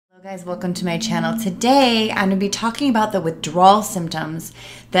Hello guys, welcome to my channel. Today I'm going to be talking about the withdrawal symptoms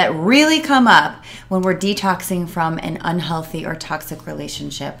that really come up when we're detoxing from an unhealthy or toxic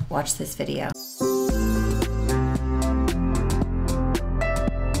relationship. Watch this video.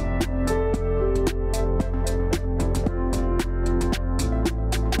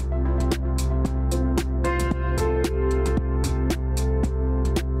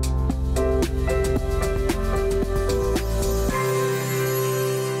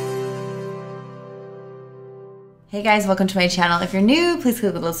 Hey guys, welcome to my channel. If you're new, please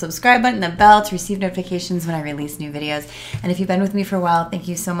click the little subscribe button and the bell to receive notifications when I release new videos. And if you've been with me for a while, thank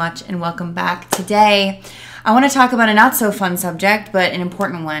you so much and welcome back. Today, I want to talk about a not so fun subject, but an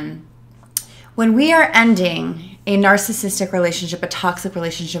important one. When we are ending a narcissistic relationship, a toxic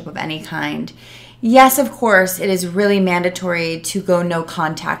relationship of any kind, yes, of course, it is really mandatory to go no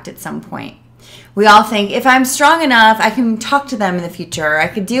contact at some point. We all think, if I'm strong enough, I can talk to them in the future, or I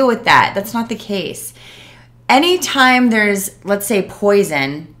could deal with that. That's not the case. Anytime there's, let's say,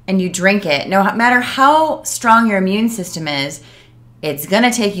 poison and you drink it, no matter how strong your immune system is, it's going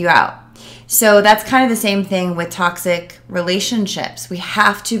to take you out. So that's kind of the same thing with toxic relationships. We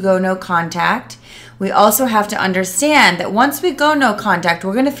have to go no contact. We also have to understand that once we go no contact,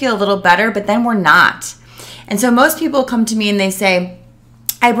 we're going to feel a little better, but then we're not. And so most people come to me and they say,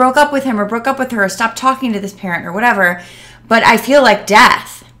 I broke up with him or broke up with her or stopped talking to this parent or whatever, but I feel like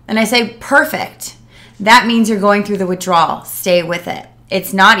death. And I say, perfect. That means you're going through the withdrawal. Stay with it.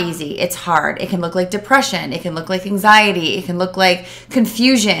 It's not easy. It's hard. It can look like depression. It can look like anxiety. It can look like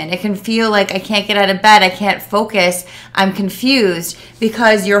confusion. It can feel like I can't get out of bed. I can't focus. I'm confused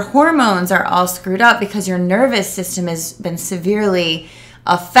because your hormones are all screwed up because your nervous system has been severely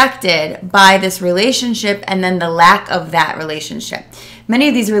affected by this relationship and then the lack of that relationship. Many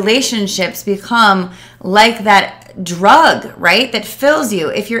of these relationships become like that drug, right, that fills you.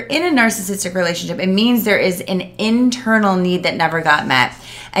 If you're in a narcissistic relationship, it means there is an internal need that never got met.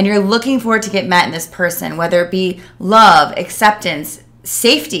 And you're looking for it to get met in this person, whether it be love, acceptance,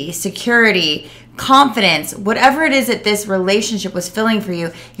 safety, security, confidence, whatever it is that this relationship was filling for you,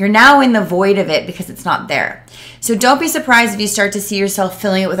 you're now in the void of it because it's not there. So don't be surprised if you start to see yourself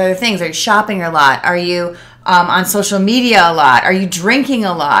filling it with other things. Are you shopping a lot? Are you on social media a lot? Are you drinking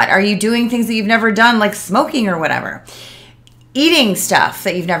a lot? Are you doing things that you've never done, like smoking or whatever? Eating stuff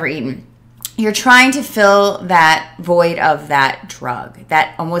that you've never eaten. You're trying to fill that void of that drug,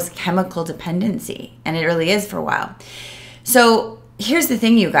 that almost chemical dependency. And it really is for a while. So here's the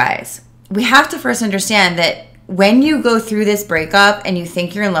thing, you guys. We have to first understand that when you go through this breakup and you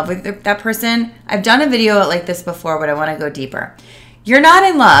think you're in love with that person, I've done a video like this before, but I want to go deeper. You're not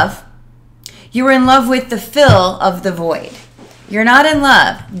in love. You were in love with the fill of the void. You're not in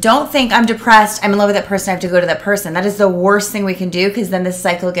love. Don't think I'm depressed, I'm in love with that person, I have to go to that person. That is the worst thing we can do because then the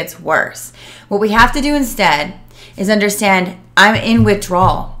cycle gets worse. What we have to do instead is understand I'm in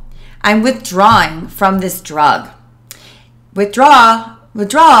withdrawal. I'm withdrawing from this drug.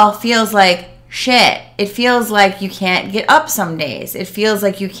 Withdrawal feels like shit. It feels like you can't get up some days. It feels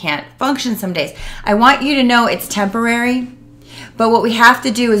like you can't function some days. I want you to know it's temporary. But what we have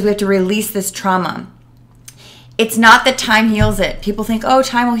to do is we have to release this trauma. It's not that time heals it. People think, oh,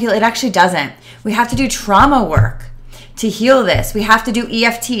 time will heal. It actually doesn't. We have to do trauma work to heal this. We have to do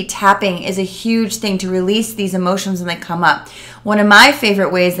EFT. Tapping is a huge thing to release these emotions when they come up. One of my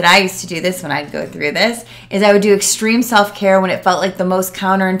favorite ways that I used to do this when I'd go through this is I would do extreme self-care when it felt like the most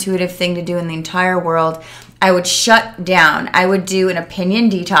counterintuitive thing to do in the entire world. I would shut down. I would do an opinion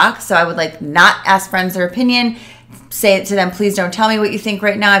detox. So I would like not ask friends their opinion, say it to them, please don't tell me what you think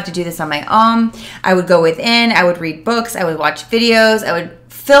right now. I have to do this on my own. I would go within. I would read books. I would watch videos. I would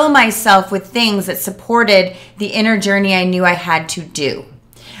fill myself with things that supported the inner journey I knew I had to do.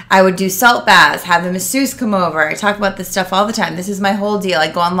 I would do salt baths, have the masseuse come over. I talk about this stuff all the time. This is my whole deal.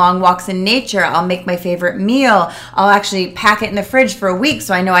 I go on long walks in nature. I'll make my favorite meal. I'll actually pack it in the fridge for a week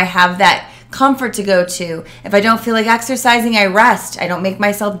so I know I have that comfort to go to. If I don't feel like exercising, I rest. I don't make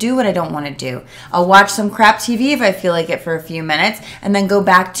myself do what I don't want to do. I'll watch some crap TV if I feel like it for a few minutes and then go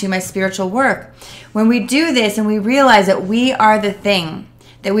back to my spiritual work. When we do this and we realize that we are the thing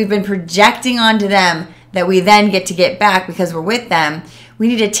that we've been projecting onto them that we then get to get back because we're with them, we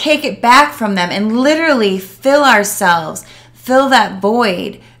need to take it back from them and literally fill ourselves, fill that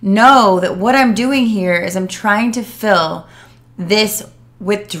void. Know that what I'm doing here is I'm trying to fill this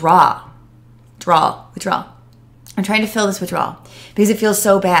withdrawal. I'm trying to fill this withdrawal because it feels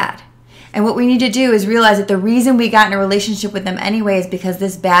so bad. And what we need to do is realize that the reason we got in a relationship with them anyway is because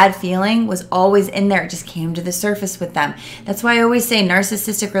this bad feeling was always in there. It just came to the surface with them. That's why I always say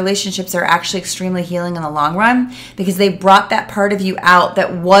narcissistic relationships are actually extremely healing in the long run, because they brought that part of you out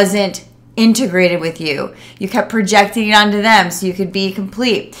that wasn't integrated with you. You kept projecting it onto them so you could be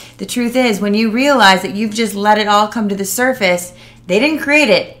complete. The truth is, when you realize that you've just let it all come to the surface, they didn't create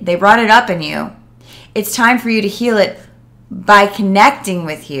it. They brought it up in you. It's time for you to heal it by connecting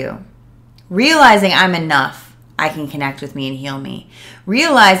with you. Realizing I'm enough, I can connect with me and heal me.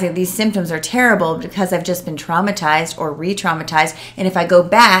 Realizing these symptoms are terrible because I've just been traumatized or re-traumatized, and if I go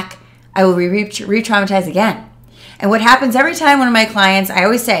back, I will be re-traumatized again. And what happens every time one of my clients, I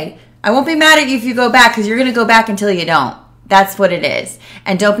always say, I won't be mad at you if you go back, because you're going to go back until you don't. That's what it is.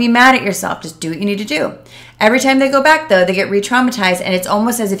 And don't be mad at yourself. Just do what you need to do. Every time they go back, though, they get re-traumatized, and it's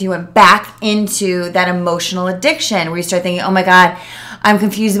almost as if you went back into that emotional addiction where you start thinking, oh my God, I'm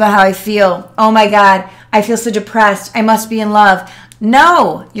confused about how I feel. Oh my God, I feel so depressed. I must be in love.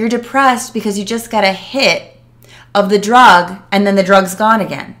 No, you're depressed because you just got a hit of the drug, and then the drug's gone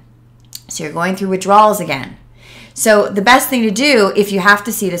again. So you're going through withdrawals again. So the best thing to do, if you have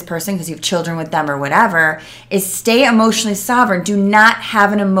to see this person because you have children with them or whatever, is stay emotionally sovereign. Do not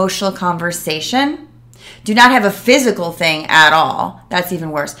have an emotional conversation. Do not have a physical thing at all. That's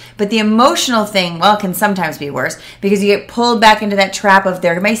even worse. But the emotional thing, well, can sometimes be worse because you get pulled back into that trap of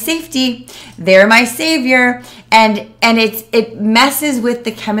they're my safety, they're my savior, and it messes with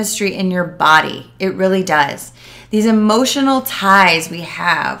the chemistry in your body. It really does. These emotional ties we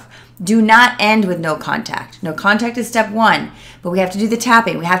have do not end with no contact. No contact is step one, but we have to do the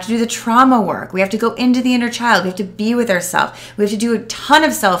tapping. We have to do the trauma work. We have to go into the inner child. We have to be with ourselves. We have to do a ton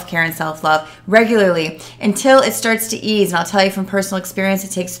of self-care and self-love regularly until it starts to ease. And I'll tell you from personal experience,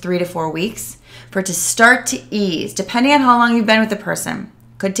 it takes 3 to 4 weeks for it to start to ease, depending on how long you've been with the person.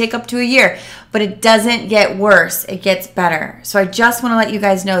 Could take up to a year, but it doesn't get worse. It gets better. So I just want to let you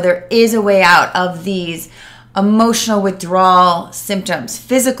guys know there is a way out of these emotional withdrawal symptoms,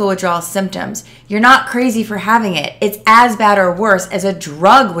 physical withdrawal symptoms. You're not crazy for having it. It's as bad or worse as a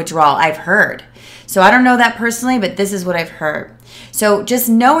drug withdrawal, I've heard. So I don't know that personally, but this is what I've heard. So just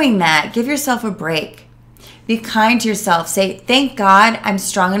knowing that, give yourself a break. Be kind to yourself. Say, thank God I'm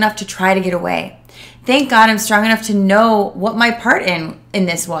strong enough to try to get away. Thank God I'm strong enough to know what my part in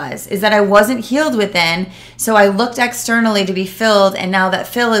this was, is that I wasn't healed within, so I looked externally to be filled, and now that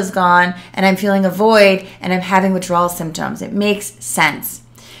fill is gone, and I'm feeling a void, and I'm having withdrawal symptoms. It makes sense.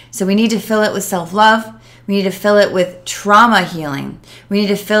 So we need to fill it with self-love. We need to fill it with trauma healing. We need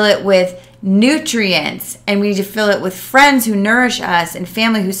to fill it with nutrients, and we need to fill it with friends who nourish us and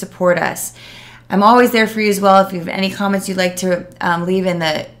family who support us. I'm always there for you as well. If you have any comments you'd like to leave in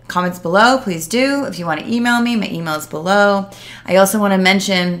the comments below, please do. If you want to email me, my email is below. I also want to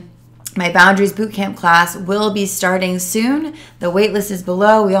mention my Boundaries Bootcamp class will be starting soon. The waitlist is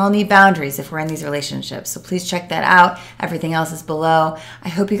below. We all need boundaries if we're in these relationships. So please check that out. Everything else is below. I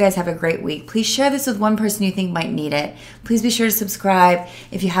hope you guys have a great week. Please share this with one person you think might need it. Please be sure to subscribe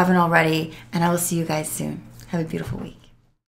if you haven't already, and I will see you guys soon. Have a beautiful week.